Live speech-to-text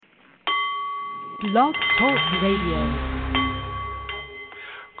Blog Talk Radio.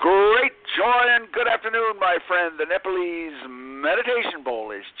 Great joy and good afternoon, my friend. The Nepalese meditation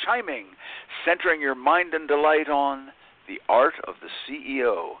bowl is chiming, centering your mind and delight on the art of the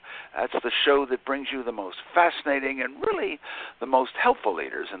CEO. That's the show that brings you the most fascinating and really the most helpful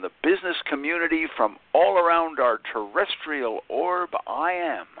leaders in the business community from all around our terrestrial orb. I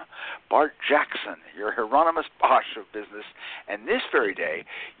am Bart Jackson, your Hieronymus Bosch of business, and this very day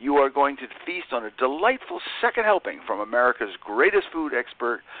you are going to feast on a delightful second helping from America's greatest food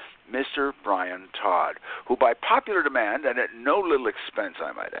expert, Mr. Brian Todd, who by popular demand, and at no little expense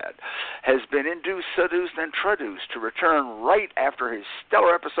I might add, has been induced, seduced, and traduced to return right after his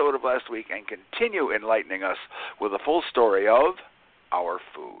stellar episode of last week and continue enlightening us with a full story of our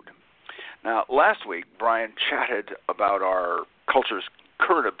food. Now, last week, Brian chatted about our culture's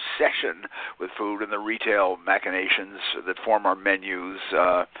current obsession with food and the retail machinations that form our menus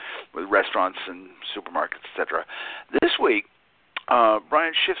with restaurants and supermarkets, etc. This week,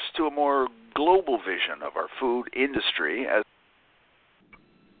 Brian shifts to a more global vision of our food industry as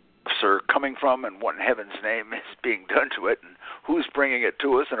are coming from and what in heaven's name is being done to it and who's bringing it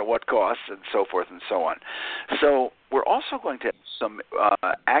to us and at what costs and so forth and so on. So we're also going to have some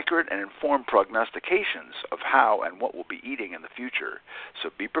accurate and informed prognostications of how and what we'll be eating in the future.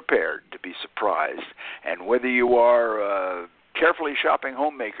 So be prepared to be surprised. And whether you are carefully shopping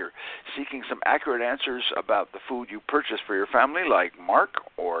homemaker, seeking some accurate answers about the food you purchase for your family, like Mark,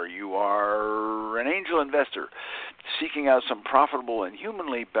 or you are an angel investor seeking out some profitable and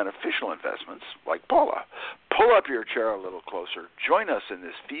humanly beneficial investments, like Paula, pull up your chair a little closer. Join us in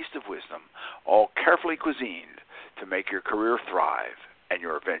this feast of wisdom, all carefully cuisined to make your career thrive and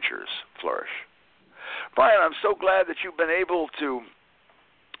your ventures flourish. Brian, I'm so glad that you've been able to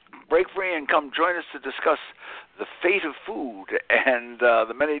break free and come join us to discuss the fate of food and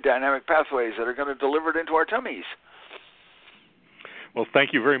the many dynamic pathways that are going to deliver it into our tummies. Well,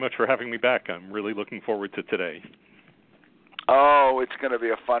 thank you very much for having me back. I'm really looking forward to today. Oh, it's going to be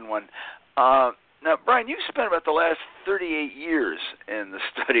a fun one. Now, Brian, you've spent about the last 38 years in the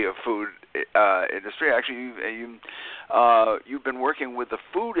study of food industry. Actually, you've been working with the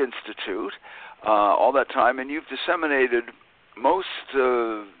Food Institute all that time, and you've disseminated most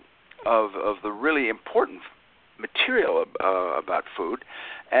of the really important material about food.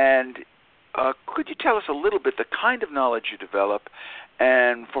 And could you tell us a little bit the kind of knowledge you develop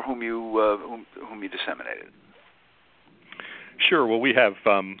and for whom you disseminate it? Sure. Well,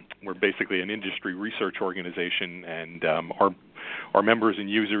 we're basically an industry research organization, and our members and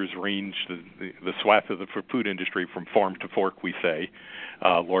users range the swath of the food industry from farm to fork, we say,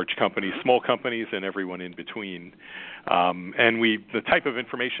 large companies, small companies, and everyone in between. And the type of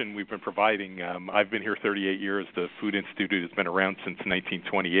information we've been providing, I've been here 38 years. The Food Institute has been around since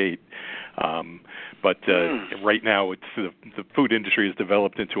 1928. But right now, the food industry has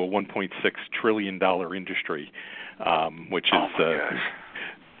developed into a $1.6 trillion industry, which is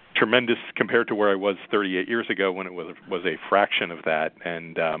tremendous compared to where I was 38 years ago when it was a fraction of that.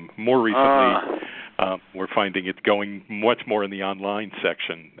 And more recently, we're finding it's going much more in the online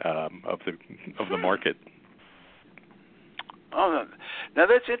section of the market. Oh, now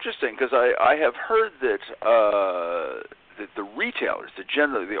that's interesting because I have heard that the retailers,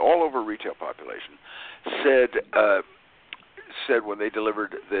 the all over retail population, said when they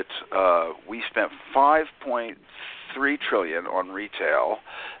delivered that we spent $5.3 trillion on retail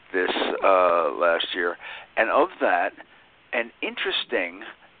this last year, and of that, an interesting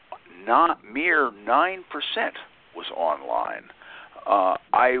mere 9% was online.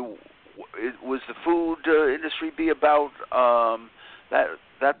 Was the food industry be about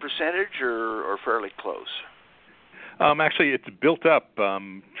that percentage or fairly close? Actually, it's built up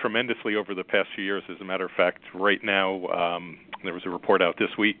tremendously over the past few years. As a matter of fact, right now, there was a report out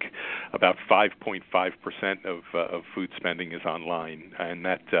this week about 5.5% of food spending is online, and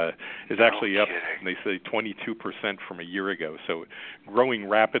that is actually up, they say, 22% from a year ago. So growing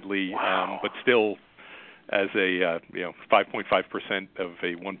rapidly, but still as a 5.5% of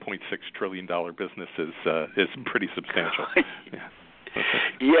a $1.6 trillion business is pretty substantial. Yeah.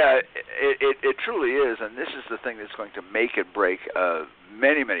 Yeah, it truly is, and this is the thing that's going to make and break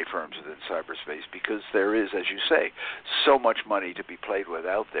many firms within cyberspace, because there is, as you say, so much money to be played with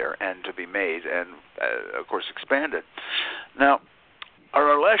out there and to be made and, of course, expanded. Now, on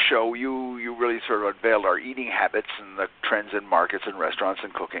our last show, you really sort of unveiled our eating habits and the trends in markets and restaurants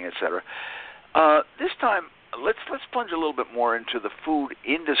and cooking, etc. This time, let's plunge a little bit more into the food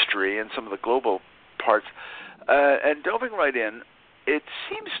industry and some of the global parts, and delving right in. It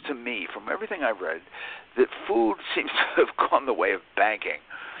seems to me, from everything I've read, that food seems to have gone the way of banking.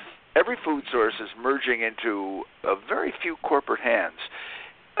 every food source is merging into a very few corporate hands.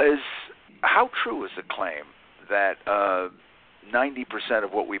 How true is the claim that 90%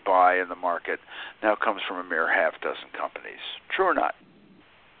 of what we buy in the market now comes from a mere half dozen companies? True or not?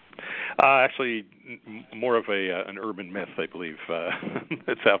 Actually, more of an urban myth, I believe,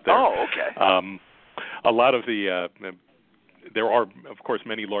 that's out there. Oh, okay. A lot of there are, of course,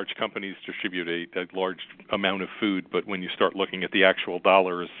 many large companies distribute a large amount of food, but when you start looking at the actual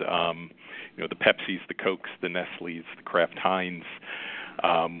dollars, the Pepsis, the Cokes, the Nestle's, the Kraft Heinz,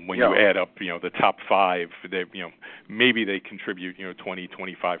 when you add up, the top five, they, maybe they contribute,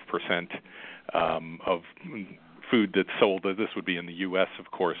 20-25% of food that's sold. This would be in the U.S.,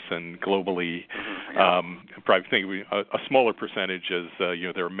 of course, and globally. Probably think a smaller percentage, as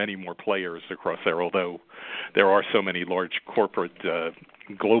there are many more players across there. Although there are so many large corporate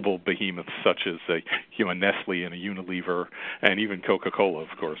global behemoths such as a Nestle and a Unilever, and even Coca-Cola,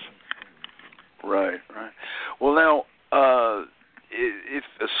 of course. Right. Well, now, if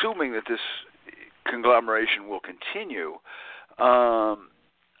assuming that this conglomeration will continue,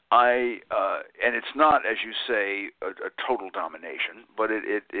 and it's not, as you say, a total domination, but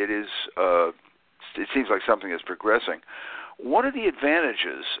it is. It seems like something is progressing. What are the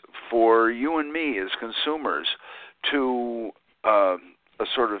advantages for you and me as consumers to a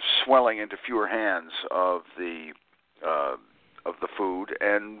sort of swelling into fewer hands of the food,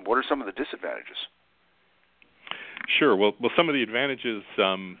 and what are some of the disadvantages? Sure. Well, some of the advantages,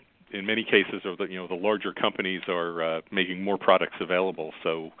 in many cases, are that the larger companies are making more products available.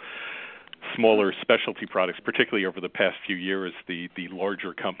 So smaller specialty products, particularly over the past few years, the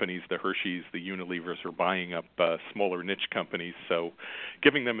larger companies, the Hershey's, the Unilevers, are buying up smaller niche companies. So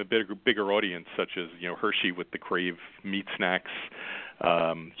giving them a bigger audience, such as Hershey with the Crave meat snacks,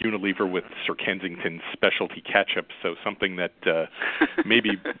 Unilever with Sir Kensington's specialty ketchup. So something that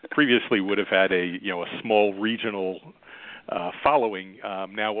maybe previously would have had a small regional following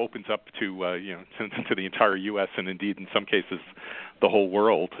now opens up to to the entire U.S. and indeed in some cases the whole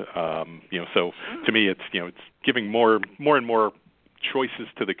world. So to me, it's giving more and more choices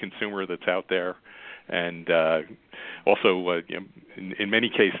to the consumer that's out there, and also in many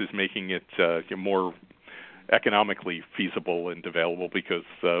cases making it more economically feasible and available because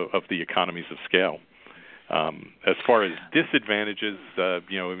of the economies of scale. As far as disadvantages, I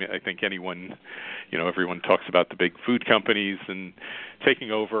think everyone talks about the big food companies and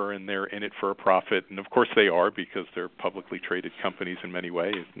taking over, and they're in it for a profit, and of course they are because they're publicly traded companies in many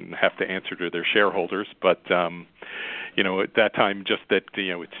ways and have to answer to their shareholders. But at that time, just that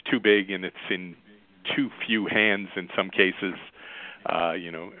it's too big and it's in too few hands in some cases.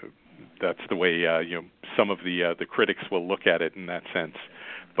 That's the way some of the critics will look at it in that sense.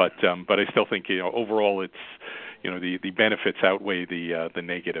 But I still think overall it's the benefits outweigh the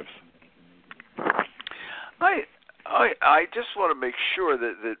negatives. I just want to make sure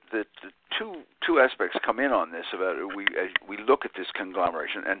that the two aspects come in on this about we look at this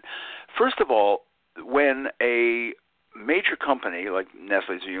conglomeration. And first of all, when a major company like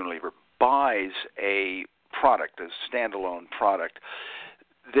Nestle's or Unilever buys a product, a standalone product,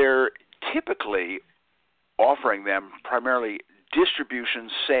 they're typically offering them primarily distribution,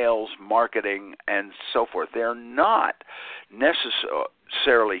 sales, marketing, and so forth. They're not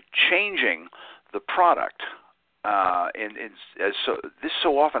necessarily changing the product. This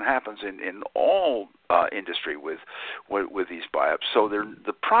so often happens in all industry with these buy-ups. So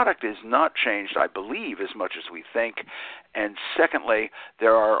the product is not changed, I believe, as much as we think. And secondly,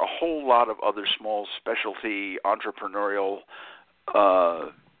 there are a whole lot of other small specialty entrepreneurial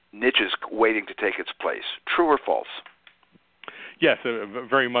niches waiting to take its place. True or false? Yes,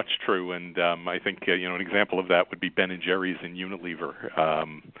 very much true, and I think an example of that would be Ben & Jerry's and Unilever.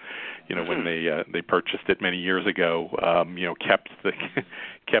 When they purchased it many years ago, kept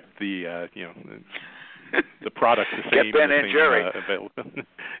the the product the same. Kept Ben & Jerry.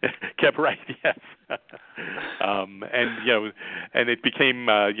 Kept right, yes. And it became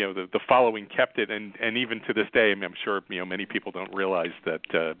the following kept it, and even to this day, I'm sure many people don't realize that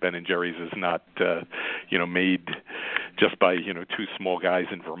Ben & Jerry's is not made just by two small guys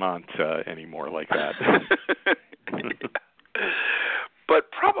in Vermont anymore like that. But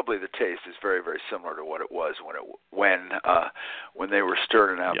probably the taste is very, very similar to what it was when they were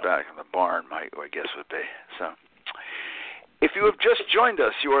stirring it out back in the barn. My guess would be so. If you have just joined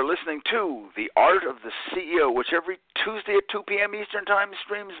us, you are listening to The Art of the CEO, which every Tuesday at 2 p.m. Eastern Time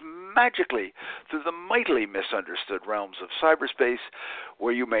streams magically through the mightily misunderstood realms of cyberspace,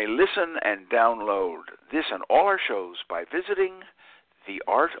 where you may listen and download this and all our shows by visiting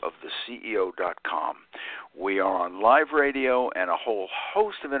theartoftheceo.com. We are on live radio and a whole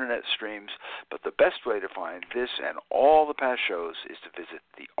host of internet streams, but the best way to find this and all the past shows is to visit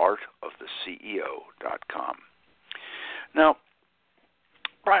theartoftheceo.com. Now,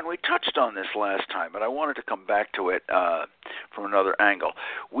 Brian, we touched on this last time, but I wanted to come back to it from another angle.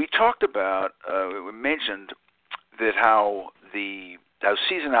 We talked about, we mentioned that how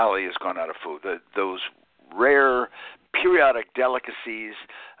seasonality has gone out of food, those rare periodic delicacies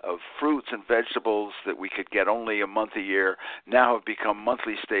of fruits and vegetables that we could get only a month a year now have become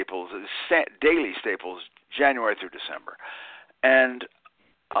monthly staples, daily staples, January through December. And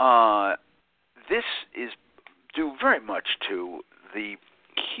this is due very much to the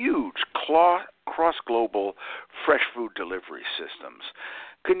huge cross-global fresh food delivery systems.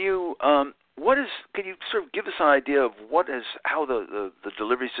 Can you sort of give us an idea of how the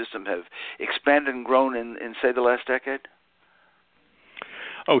delivery system have expanded and grown in say the last decade?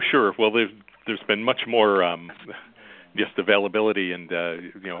 Oh, sure. Well, there's been much more just availability, and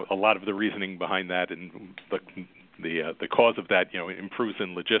a lot of the reasoning behind that, and the cause of that,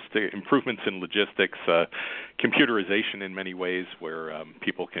 improvements in logistics, computerization in many ways, where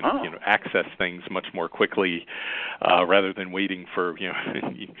people can access things much more quickly, rather than waiting for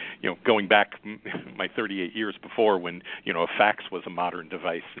going back my 38 years before when a fax was a modern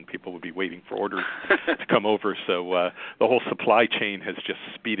device and people would be waiting for orders to come over. So the whole supply chain has just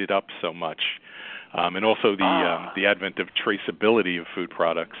speeded up so much. And also the advent of traceability of food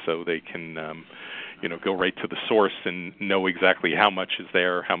products, so they can go right to the source and know exactly how much is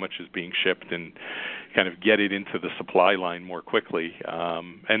there, how much is being shipped, and kind of get it into the supply line more quickly.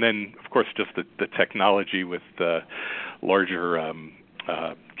 And then, of course, just the technology with larger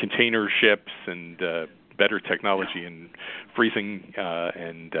container ships and better technology in freezing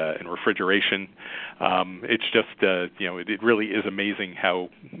and refrigeration. It's just, it really is amazing how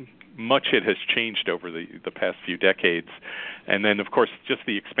much it has changed over the past few decades. And then, of course, just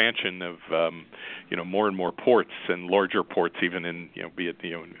the expansion of, more and more ports and larger ports, even in, be it,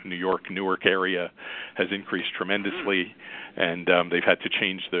 New York, Newark area, has increased tremendously. And they've had to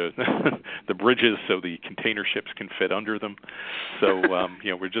change the the bridges so the container ships can fit under them. So,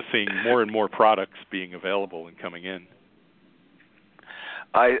 we're just seeing more and more products being available and coming in.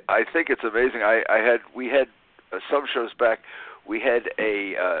 I think it's amazing. We had some shows back. We had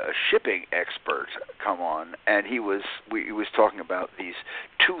a shipping expert come on, and he was talking about these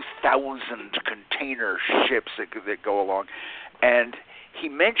 2,000 container ships that go along, and he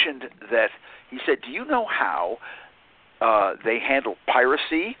mentioned that he said, "Do you know how they handle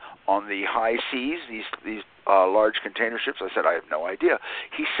piracy on the high seas? These large container ships?" I said, "I have no idea."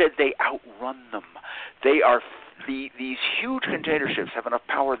 He said they outrun them. They are these huge container ships have enough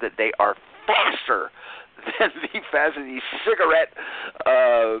power that they are faster than these cigarette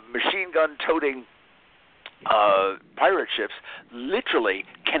machine gun toting pirate ships. Literally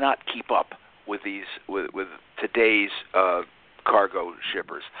cannot keep up with with today's cargo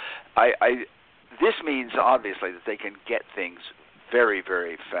shippers. This means obviously that they can get things very,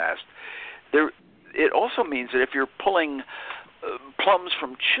 very fast. It also means that if you're pulling plums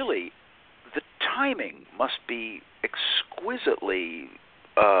from Chile, the timing must be exquisitely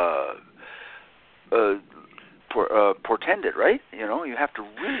portended, right? You have to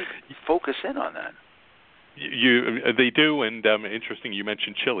really focus in on that. They do, and interesting you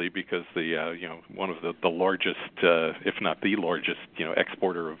mentioned Chile, because the one of the largest, if not the largest,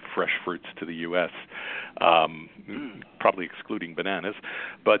 exporter of fresh fruits to the U.S. Probably excluding bananas,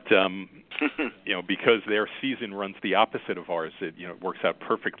 but because their season runs the opposite of ours, it works out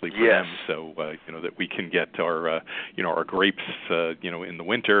perfectly for them. So that we can get our our grapes in the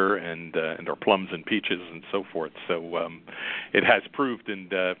winter, and our plums and peaches and so forth. So it has proved, and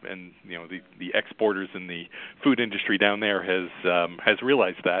the exporters in the food industry down there has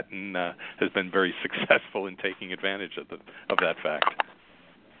realized that, and has been very successful in taking advantage of that fact.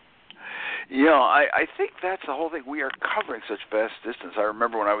 I think that's the whole thing. We are covering such vast distance. I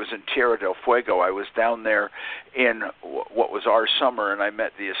remember when I was in Tierra del Fuego, I was down there in what was our summer, and I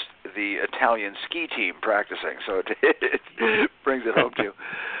met the Italian ski team practicing. So it brings it home to you.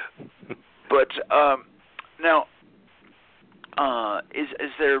 But now, is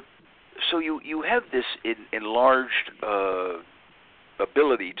there? So you have this enlarged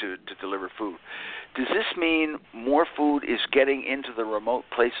ability to deliver food. Does this mean more food is getting into the remote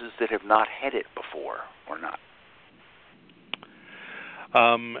places that have not had it before, or not?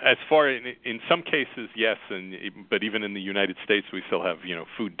 As far in some cases, yes, but even in the United States, we still have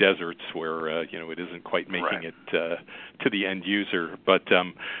food deserts where it isn't quite making it to the end user. But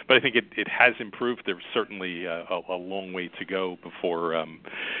I think it has improved. There's certainly a long way to go before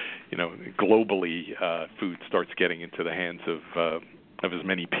globally food starts getting into the hands of as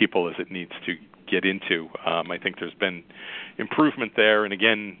many people as it needs to get into. I think there's been improvement there, and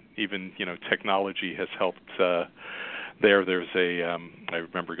again, even technology has helped. There's I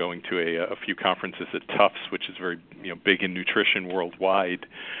remember going to a few conferences at Tufts, which is very big in nutrition worldwide,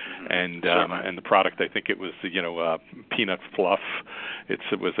 and the product, I think it was peanut fluff. It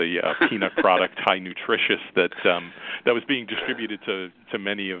was a peanut product, high nutritious, that was being distributed to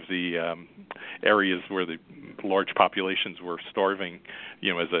many of the areas where the large populations were starving,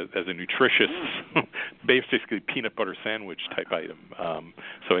 as a nutritious, basically peanut butter sandwich type item.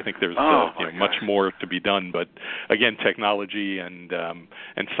 So I think there's much more to be done, but again, technology and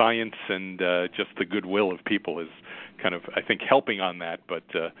science and just the goodwill of people is kind of, I think, helping on that, but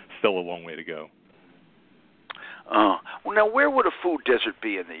still a long way to go. Well, now, where would a food desert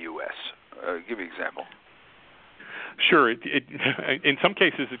be in the U.S.? Give me an example. Sure. In some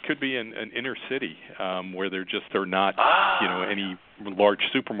cases, it could be an inner city where there just are not, any large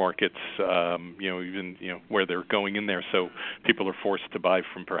supermarkets, even where they're going in there. So people are forced to buy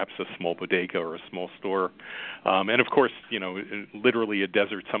from perhaps a small bodega or a small store, and of course, literally a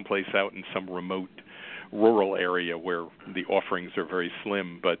desert someplace out in some remote rural area where the offerings are very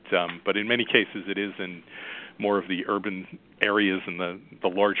slim. But in many cases, it is in more of the urban areas and the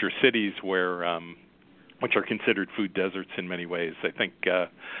larger cities where. Which are considered food deserts in many ways. I think there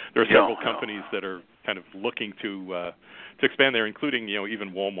are several companies that are kind of looking to expand there, including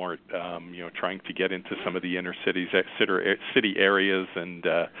even Walmart, trying to get into some of the inner cities, city areas, and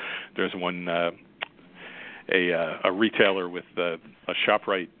there's one a retailer with a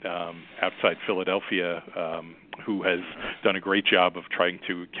ShopRite outside Philadelphia who has done a great job of trying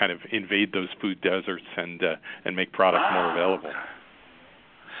to kind of invade those food deserts and make product more available.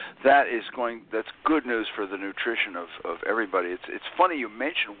 That's good news for the nutrition of everybody. It's funny you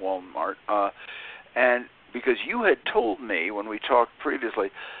mentioned Walmart, and because you had told me when we talked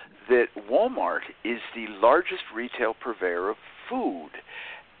previously that Walmart is the largest retail purveyor of food,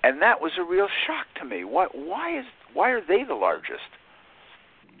 and that was a real shock to me. Why are they the largest?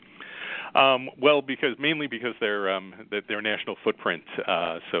 Well, mainly because their national footprint,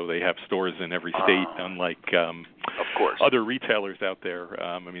 so they have stores in every state, unlike of course other retailers out there.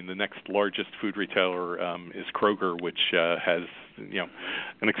 The next largest food retailer is Kroger, which has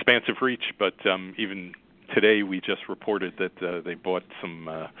an expansive reach, but even today we just reported that they bought some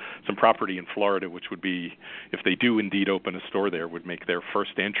property in Florida, which would be, if they do indeed open a store there, would make their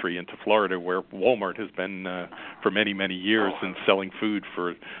first entry into Florida, where Walmart has been for many, many years and selling food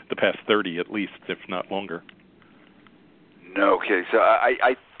for the past 30 at least, if not longer. No, okay. So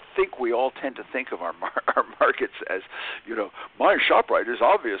I think we all tend to think of our markets as, my ShopRite is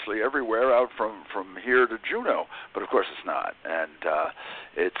obviously everywhere out from here to Juneau, but of course it's not, and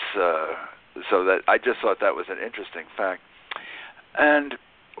it's. So that I just thought that was an interesting fact. And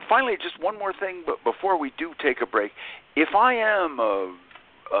finally, just one more thing, but before we do take a break, if I am a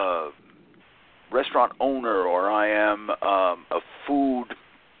restaurant owner, or I am a food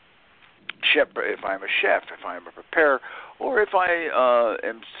chef, if I'm a chef, if I'm a preparer, or if I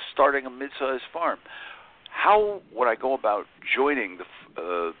am starting a mid-sized farm, how would I go about joining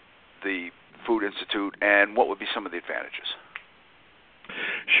the Food Institute, and what would be some of the advantages?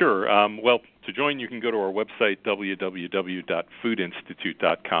 Sure. Well, to join, you can go to our website,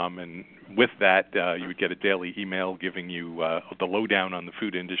 www.foodinstitute.com, and with that, you would get a daily email giving you the lowdown on the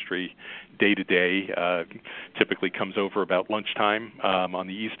food industry day to day. Typically comes over about lunchtime on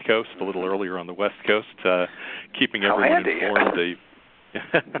the East Coast, a little earlier on the West Coast, keeping everyone informed.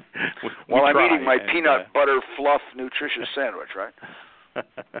 While I'm eating my peanut butter fluff nutritious sandwich, right?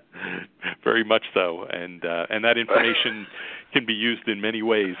 Very much so, and that information can be used in many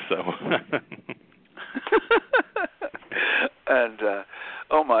ways. So, and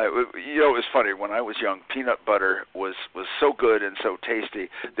oh my, it was funny when I was young. Peanut butter was so good and so tasty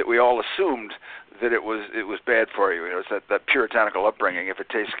that we all assumed that it was bad for you. It's that puritanical upbringing. If it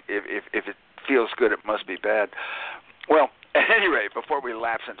tastes, if it feels good, it must be bad. Well, at any rate, before we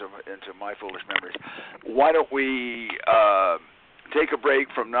lapse into my foolish memories, why don't we take a break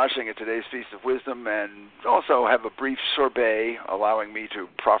from noshing at today's Feast of Wisdom and also have a brief sorbet, allowing me to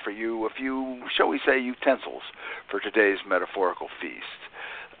proffer you a few, shall we say, utensils for today's metaphorical feast.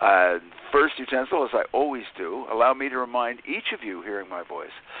 First utensil, as I always do, allow me to remind each of you hearing my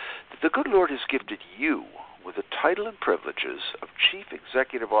voice that the good Lord has gifted you with a title and privileges of Chief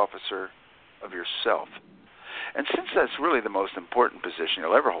Executive Officer of yourself. And since that's really the most important position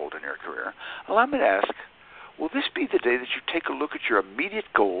you'll ever hold in your career, allow me to ask, will this be the day that you take a look at your immediate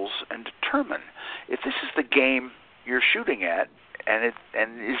goals and determine if this is the game you're shooting at, and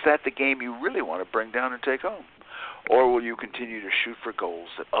is that the game you really want to bring down and take home? Or will you continue to shoot for goals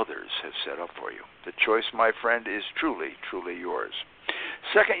that others have set up for you? The choice, my friend, is truly, truly yours.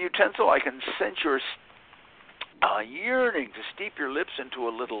 Second utensil, I can sense your yearning to steep your lips into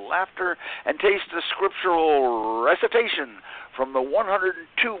a little laughter and taste the scriptural recitation from the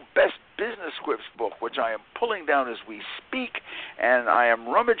 102 Best Business Quips book, which I am pulling down as we speak, and I am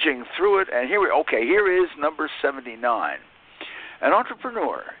rummaging through it. And here is number 79. An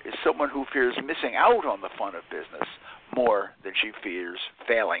entrepreneur is someone who fears missing out on the fun of business more than she fears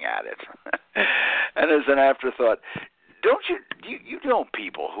failing at it. And as an afterthought, don't you know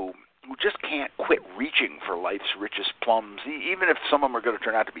people who just can't quit reaching for life's richest plums, even if some of them are going to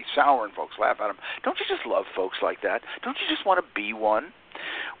turn out to be sour and folks laugh at them? Don't you just love folks like that? Don't you just want to be one?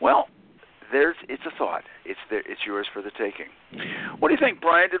 Well, it's a thought. It's yours for the taking. What do you think,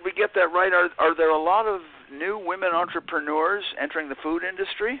 Brian? Did we get that right? Are there a lot of new women entrepreneurs entering the food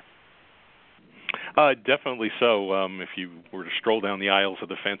industry? Definitely so. If you were to stroll down the aisles of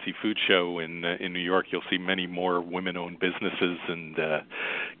the Fancy Food Show in New York, you'll see many more women-owned businesses and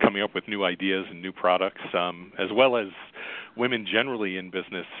coming up with new ideas and new products, as well as women generally in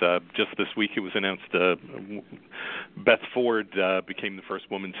business. Just this week, it was announced Beth Ford became the first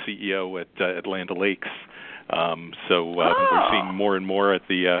woman CEO at Land O'Lakes. So we're seeing more and more at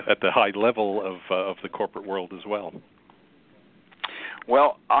the high level of the corporate world as well.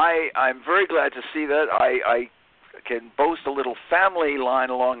 Well, I'm very glad to see that. I can boast a little family line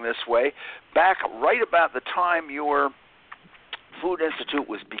along this way. Back right about the time your Food Institute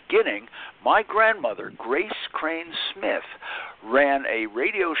was beginning, my grandmother, Grace Crane Smith, ran a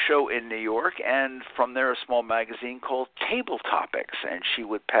radio show in New York, and from there a small magazine called Table Topics, and she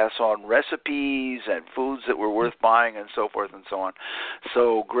would pass on recipes and foods that were worth buying and so forth and so on.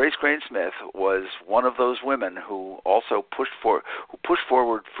 So Grace Crane Smith was one of those women who also pushed forward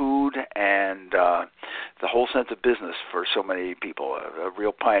food and the whole sense of business for so many people, a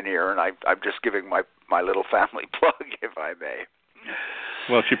real pioneer, and I'm just giving my little family plug, if I may.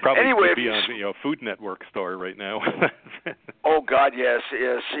 Well, she probably could be on a Food Network star right now. Oh God, yes.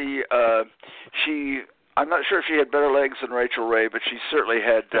 She. I'm not sure if she had better legs than Rachel Ray, but she certainly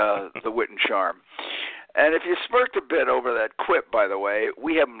had the wit and charm. And if you smirked a bit over that quip, by the way,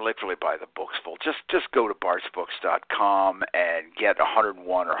 we have them literally by the books full. Just go to bartsbooks.com and get 101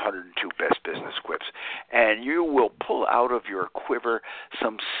 or 102 Best Business Quips, and you will pull out of your quiver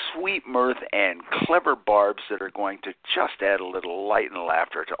some sweet mirth and clever barbs that are going to just add a little light and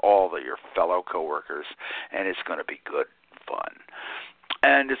laughter to all of your fellow coworkers, and it's going to be good fun.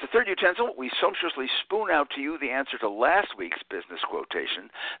 And as the third utensil, we sumptuously spoon out to you the answer to last week's business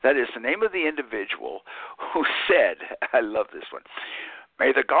quotation. That is the name of the individual who said, I love this one,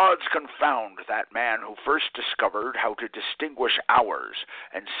 "May the gods confound that man who first discovered how to distinguish hours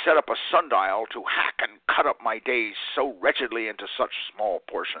and set up a sundial to hack and cut up my days so wretchedly into such small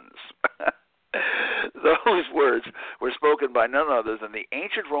portions." Those words were spoken by none other than the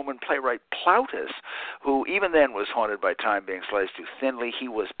ancient Roman playwright Plautus, who even then was haunted by time being sliced too thinly. He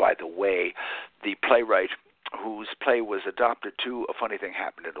was, by the way, the playwright whose play was adopted to A Funny Thing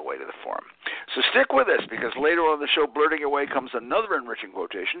Happened in the Way to the Forum. So stick with us, because later on in the show, blurting your way comes another enriching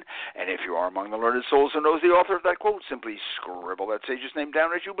quotation, and if you are among the learned souls who knows the author of that quote, simply scribble that sage's name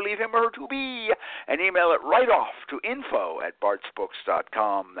down as you believe him or her to be, and email it right off to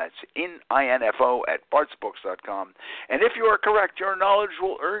info@bartsbooks.com. That's info@bartsbooks.com. And if you are correct, your knowledge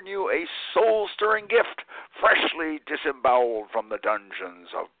will earn you a soul-stirring gift, freshly disemboweled from the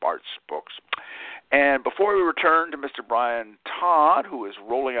dungeons of Bart's Books. And before we return to Mr. Brian Todd, who is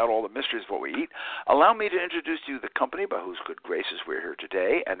rolling out all the mysteries of what we eat, allow me to introduce to you the company by whose good graces we're here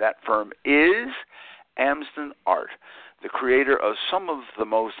today, and that firm is Amsden Art, the creator of some of the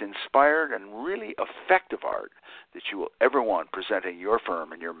most inspired and really effective art that you will ever want presenting your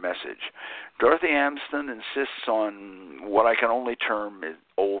firm and your message. Dorothy Amsden insists on what I can only term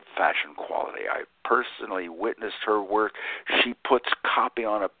old-fashioned quality. I personally witnessed her work. She puts copy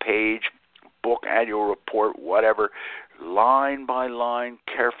on a page, book, annual report, whatever, line by line,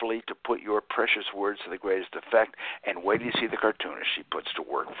 carefully to put your precious words to the greatest effect, and wait till you see the cartoonist she puts to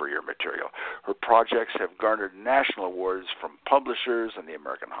work for your material. Her projects have garnered national awards from publishers and the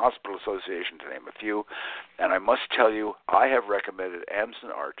American Hospital Association, to name a few, and I must tell you, I have recommended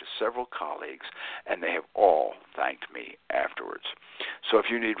Amsden Art to several colleagues, and they have all thanked me afterwards. So if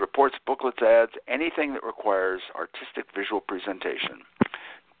you need reports, booklets, ads, anything that requires artistic visual presentation,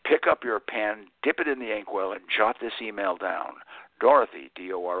 pick up your pen, dip it in the inkwell, and jot this email down. Dorothy,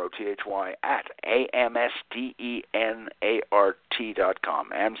 DOROTHY, at AMSDENART.com,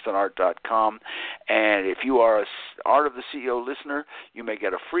 AmsdenArt.com. And if you are a Art of the CEO listener, you may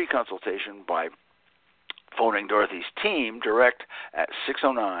get a free consultation by phoning Dorothy's team direct at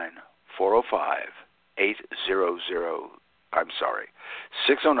 609-405-8000. I'm sorry,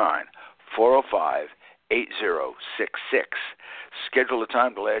 609-405-8066. Schedule a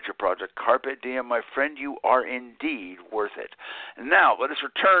time to lay out your project. Carpe diem, my friend. You are indeed worth it. And now, let us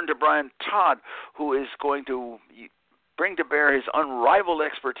return to Brian Todd, who is going to bring to bear his unrivaled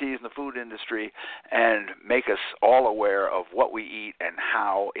expertise in the food industry and make us all aware of what we eat and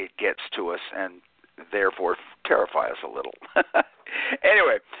how it gets to us, and therefore terrify us a little.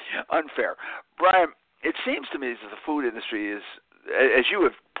 Anyway, unfair. Brian, it seems to me that the food industry is, as you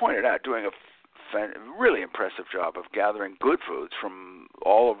have pointed out, doing a really impressive job of gathering good foods from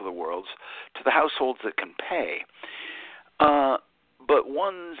all over the world to the households that can pay. But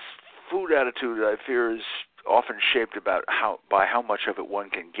one's food attitude, I fear, is often shaped by how much of it one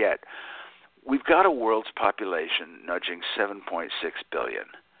can get. We've got a world's population nudging 7.6 billion.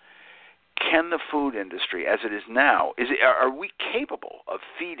 Can the food industry, as it is now, are we capable of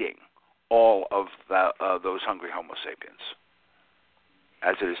feeding all of those hungry Homo sapiens,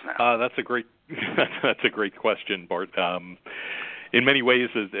 as it is now? That's a great question, Bart. In many ways,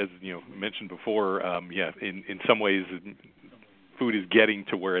 as you know, mentioned before, in some ways, food is getting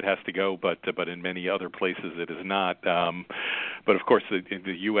to where it has to go, but in many other places it is not. But of course, the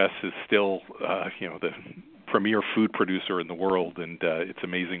U.S. is still the premier food producer in the world, and it's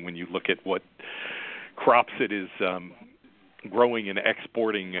amazing when you look at what crops it is growing and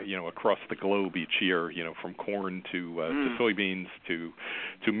exporting, across the globe each year, from corn to soybeans to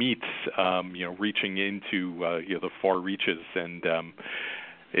meats, reaching into the far reaches, and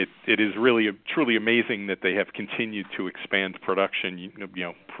it is really truly amazing that they have continued to expand production,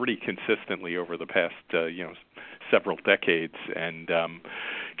 pretty consistently over the past several decades, and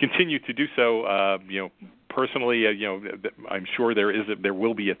continue to do so. Personally, I'm sure there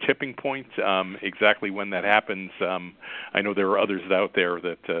will be a tipping point. Exactly when that happens, I know there are others out there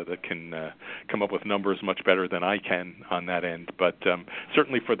that can come up with numbers much better than I can on that end. But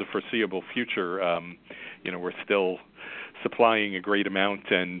certainly for the foreseeable future, we're still supplying a great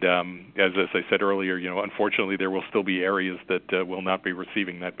amount, and as I said earlier, unfortunately, there will still be areas that will not be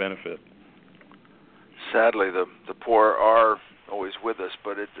receiving that benefit. Sadly, the poor are always with us,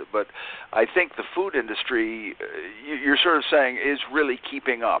 but I think the food industry, you're sort of saying, is really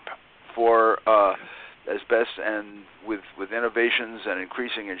keeping up for as best, and with innovations and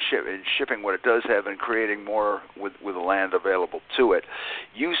increasing and shipping what it does have and creating more with the land available to it.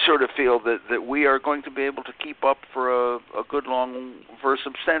 You sort of feel that we are going to be able to keep up for a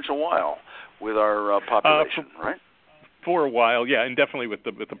substantial while with our population, right? For a while, yeah, and definitely with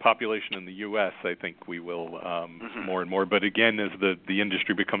the population in the U.S., I think we will more and more. But again, as the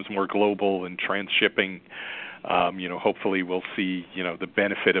industry becomes more global and transshipping, hopefully we'll see the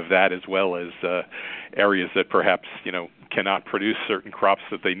benefit of that, as well as areas that perhaps cannot produce certain crops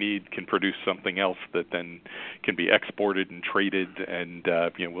that they need can produce something else that then can be exported and traded, and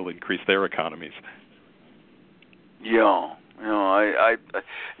will increase their economies. Yeah,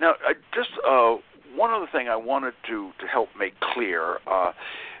 one other thing I wanted to help make clear,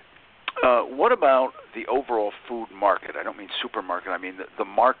 what about the overall food market? I don't mean supermarket, I mean the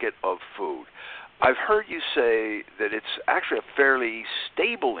market of food. I've heard you say that it's actually a fairly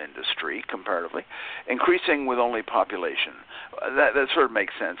stable industry comparatively, increasing with only population. That sort of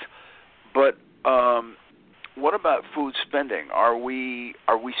makes sense. But what about food spending? Are we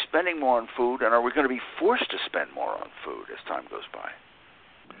spending more on food, and are we going to be forced to spend more on food as time goes by?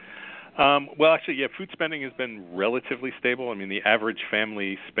 Well, actually, yeah, food spending has been relatively stable. I mean, the average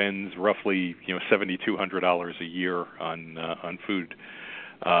family spends roughly, $7,200 a year on food,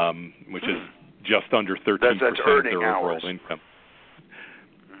 which is just under 13% of their overall income.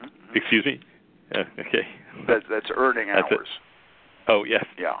 Mm-hmm. Excuse me? Okay. That's earning hours. Oh, yes.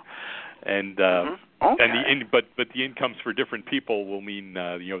 Yeah. And okay. and but the incomes for different people will mean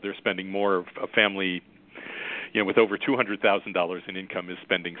they're spending more. A family, with over $200,000 in income, is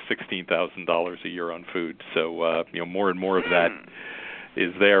spending $16,000 a year on food. So more and more of that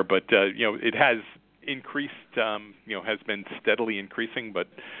is there, but it has increased. Has been steadily increasing, but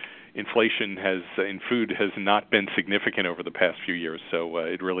inflation in food has not been significant over the past few years. So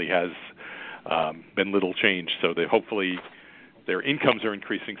it really has been little change. So hopefully their incomes are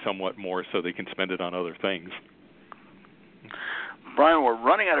increasing somewhat more, so they can spend it on other things. Brian, we're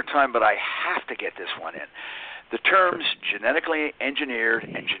running out of time, but I have to get this one in. The terms genetically engineered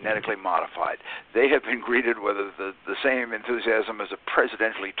and genetically modified, they have been greeted with the same enthusiasm as a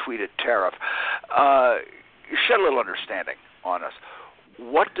presidentially tweeted tariff. Shed a little understanding on us.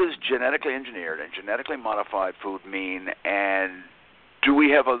 What does genetically engineered and genetically modified food mean, and do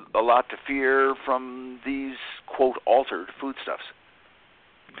we have a lot to fear from these, quote, altered foodstuffs?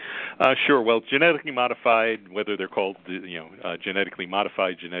 Sure. Well, genetically modified, whether they're called genetically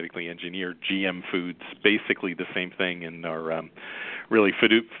modified, genetically engineered, GM foods, basically the same thing, and are really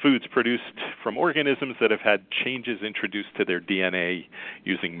foods produced from organisms that have had changes introduced to their DNA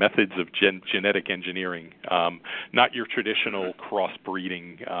using methods of genetic engineering, not your traditional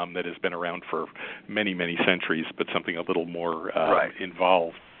crossbreeding that has been around for many, many centuries, but something a little more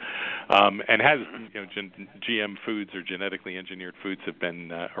involved. And has GM foods or genetically engineered foods have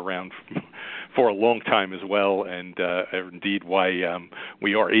been around for a long time as well, and indeed why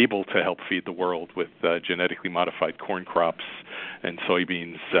we are able to help feed the world with genetically modified corn crops and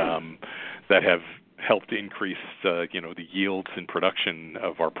soybeans that have helped increase the yields and production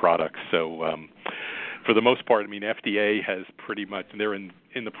of our products. So for the most part, FDA has pretty much, they're in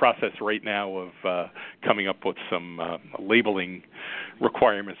the process right now of coming up with some labeling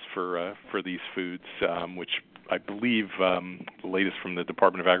requirements for these foods, which I believe the latest from the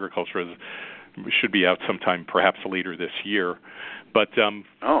Department of Agriculture should be out sometime perhaps later this year. But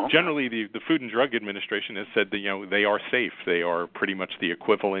generally, the Food and Drug Administration has said that they are safe. They are pretty much the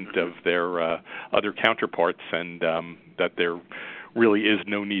equivalent of their other counterparts, and that there really is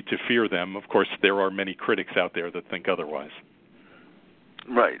no need to fear them. Of course, there are many critics out there that think otherwise.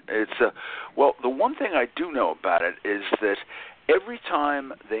 Right. It's well, the one thing I do know about it is that every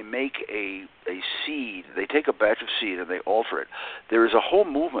time they make a seed, they take a batch of seed and they alter it. There is a whole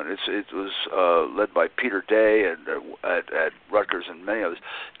movement. It was led by Peter Day and at Rutgers and many others.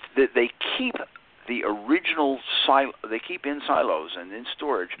 That they keep the original they keep in silos and in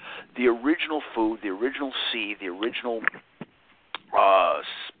storage the original food, the original seed, the original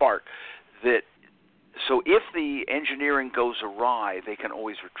spark. That so if the engineering goes awry, they can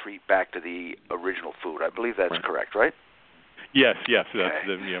always retreat back to the original food. I believe that's correct, right? Yes, that's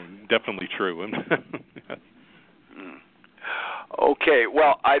definitely true. Okay,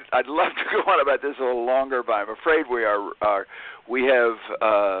 well, I'd love to go on about this a little longer, but I'm afraid we have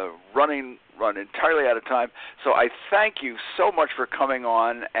run entirely out of time. So I thank you so much for coming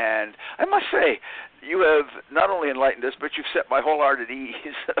on, and I must say, you have not only enlightened us, but you've set my whole heart at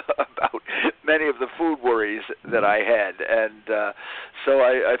ease about many of the food worries that I had. And so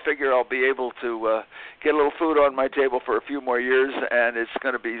I figure I'll be able to get a little food on my table for a few more years, and it's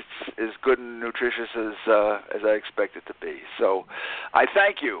going to be as good and nutritious as I expect it to be. So I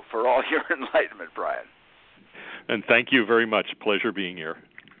thank you for all your enlightenment, Brian. And thank you very much. Pleasure being here.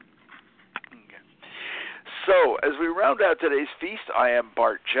 So, as we round out today's feast, I am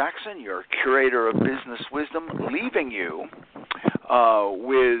Bart Jackson, your curator of business wisdom, leaving you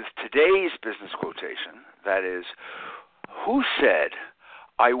with today's business quotation. That is, who said,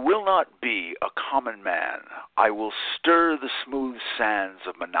 "I will not be a common man. I will stir the smooth sands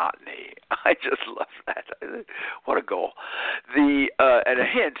of monotony." I just love that. What a goal. And a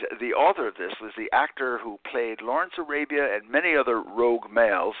hint, the author of this was the actor who played Lawrence Arabia and many other rogue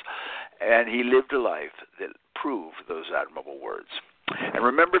males, and he lived a life that proved those admirable words. And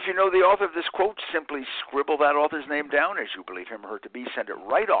remember, if you know the author of this quote, simply scribble that author's name down as you believe him or her to be. Send it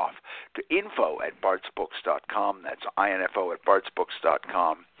right off to info@bartsbooks.com. That's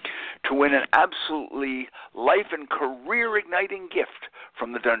info@bartsbooks.com to win an absolutely life and career-igniting gift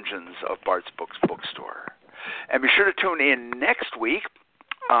from the dungeons of Bart's Books Bookstore. And be sure to tune in next week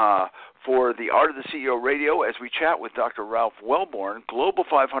for the Art of the CEO Radio as we chat with Dr. Ralph Wellborn, Global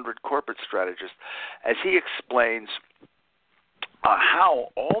 500 corporate strategist, as he explains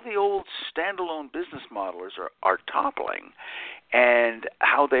how all the old standalone business models are toppling and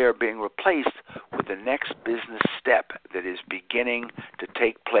how they are being replaced with the next business step that is beginning to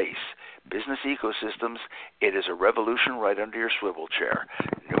take place. Business ecosystems, it is a revolution right under your swivel chair.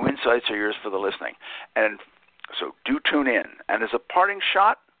 New insights are yours for the listening. And so do tune in. And as a parting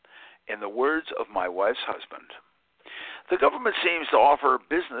shot, in the words of my wife's husband, The government seems to offer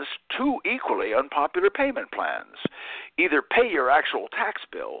business two equally unpopular payment plans. Either pay your actual tax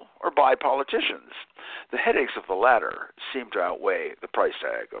bill or buy politicians. The headaches of the latter seem to outweigh the price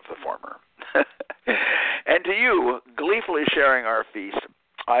tag of the former. And to you, gleefully sharing our feast,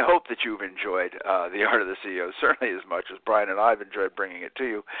 I hope that you've enjoyed The Art of the CEO, certainly as much as Brian and I have enjoyed bringing it to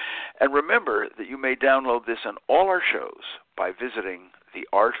you. And remember that you may download this on all our shows by visiting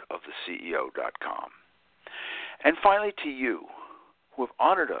theartoftheceo.com. And finally, to you, who have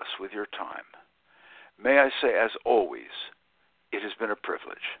honored us with your time, may I say, as always, it has been a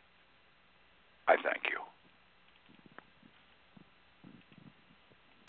privilege. I thank you.